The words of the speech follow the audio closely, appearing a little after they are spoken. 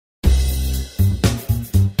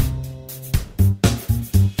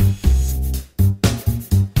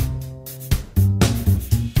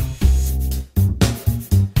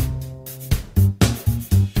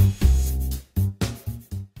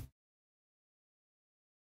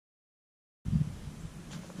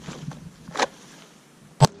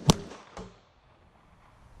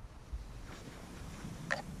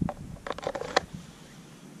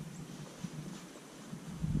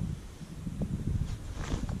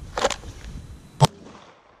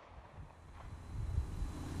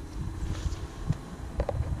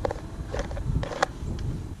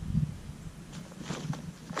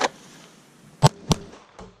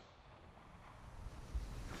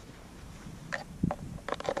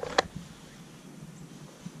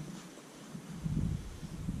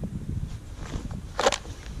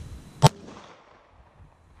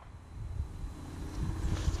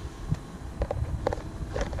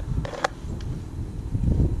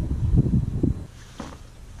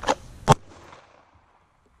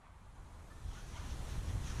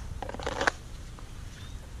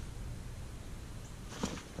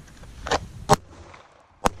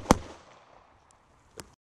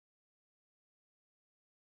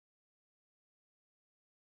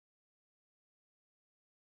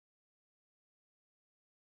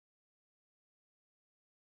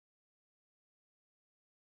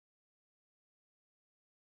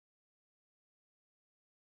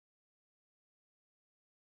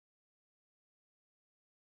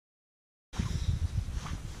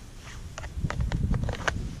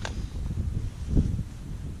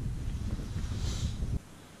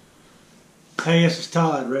Hey, this is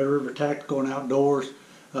Todd, Red River Tactical and Outdoors.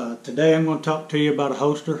 Today I'm going to talk to you about a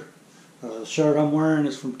holster. The shirt I'm wearing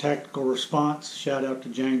is from Tactical Response. Shout out to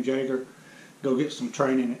James Yeager. Go get some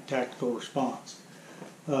training at Tactical Response.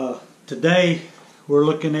 Today we're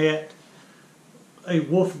looking at a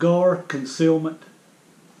Wolfgar Concealment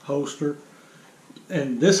Holster.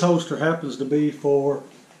 And this holster happens to be for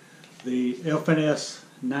the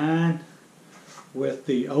FNS9 with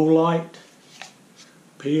the Olight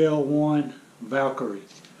PL1 Valkyrie.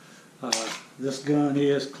 This gun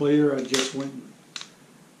is clear. I just went and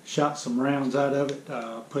shot some rounds out of it.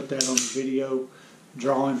 Put that on the video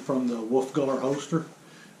drawing from the Wolfgar holster.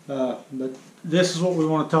 But this is what we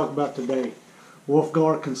want to talk about today.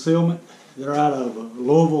 Wolfgar Concealment. They're out of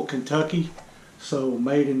Louisville, Kentucky. So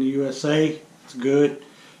made in the USA. It's good.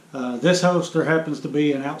 This holster happens to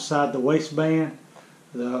be an outside the waistband.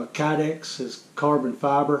 The kydex is carbon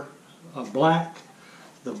fiber, black.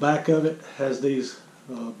 The back of it has these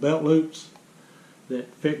belt loops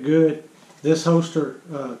that fit good. This holster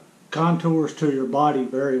contours to your body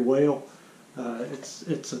very well.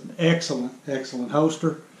 It's an excellent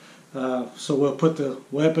holster. So we'll put the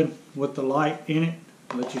weapon with the light in it,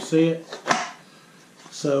 let you see it.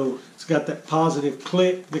 So it's got that positive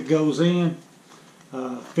click that goes in.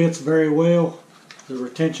 Fits very well. The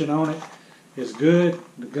retention on it is good.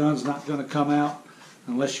 The gun's not going to come out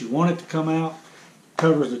unless you want it to come out.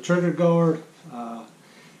 Covers the trigger guard.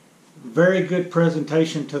 Very good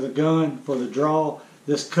presentation to the gun for the draw.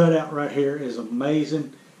 This cutout right here is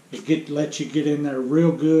amazing. It lets you get in there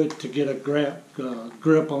real good to get a grip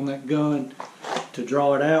on that gun to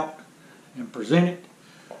draw it out and present it.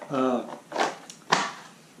 The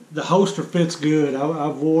holster fits good.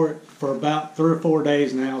 I've wore it for about 3 or 4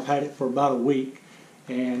 days now. I've had it for about a week,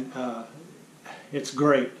 and it's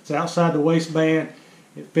great. It's outside the waistband.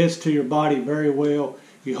 It fits to your body very well.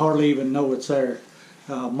 You hardly even know it's there.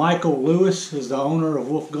 Michael Lewis is the owner of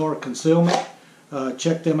Wolfgar Concealment.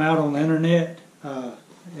 Check them out on the internet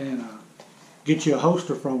and get you a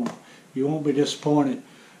holster from them. You won't be disappointed.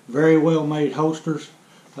 Very well made holsters.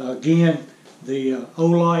 Again, the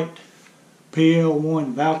Olight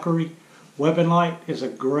PL1 Valkyrie weapon light is a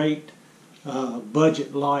great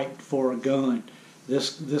budget light for a gun.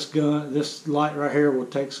 This light right here will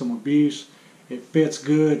take some abuse. It fits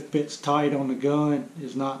good, fits tight on the gun,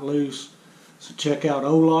 is not loose. So check out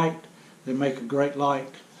Olight. They make a great light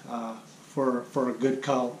for a good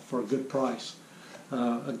price.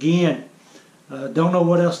 Again, don't know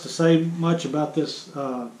what else to say much about this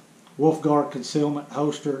Wolfgar Concealment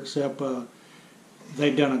holster, except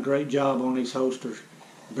they've done a great job on these holsters.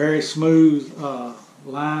 Very smooth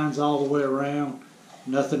lines all the way around.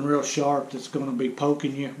 Nothing real sharp that's going to be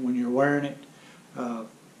poking you when you're wearing it.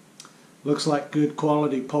 Looks like good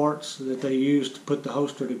quality parts that they used to put the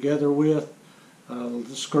holster together with.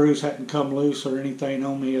 The screws hadn't come loose or anything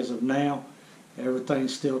on me as of now.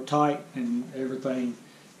 Everything's still tight and everything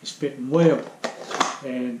is fitting well.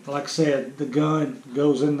 And like I said, the gun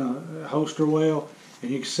goes in the holster well,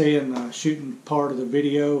 and you can see in the shooting part of the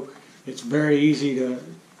video, it's very easy to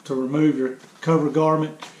remove your cover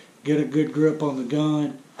garment, get a good grip on the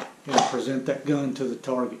gun, and present that gun to the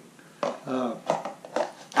target.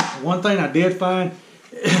 One thing I did find,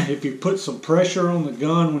 if you put some pressure on the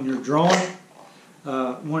gun when you're drawing it,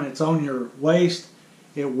 when it's on your waist,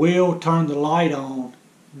 it will turn the light on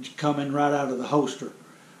coming right out of the holster.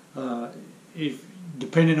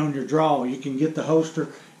 Depending on your draw, you can get the holster,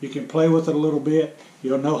 you can play with it a little bit,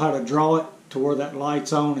 you'll know how to draw it to where that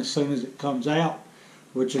light's on as soon as it comes out,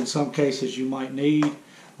 which in some cases you might need,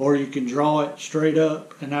 or you can draw it straight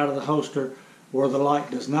up and out of the holster where the light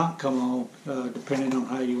does not come on, depending on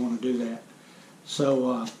how you want to do that.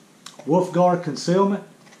 So Wolfgar Concealment,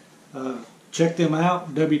 check them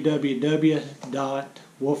out,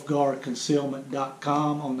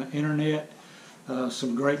 www.wolfgarconcealment.com on the internet.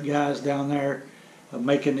 Some great guys down there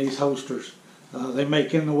making these holsters. They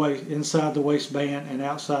make inside the waistband and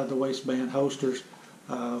outside the waistband holsters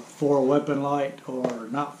for a weapon light or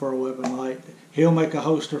not for a weapon light. He'll make a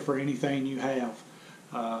holster for anything you have.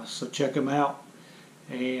 So check them out.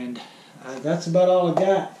 And that's about all I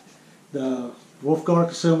got. The Wolfgar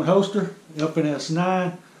Concealment holster,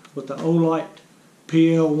 FNS9 with the Olight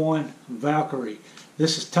PL1 Valkyrie.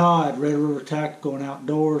 This is Todd, Red River Tactical and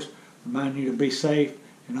Outdoors. Remind you to be safe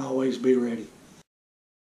and always be ready.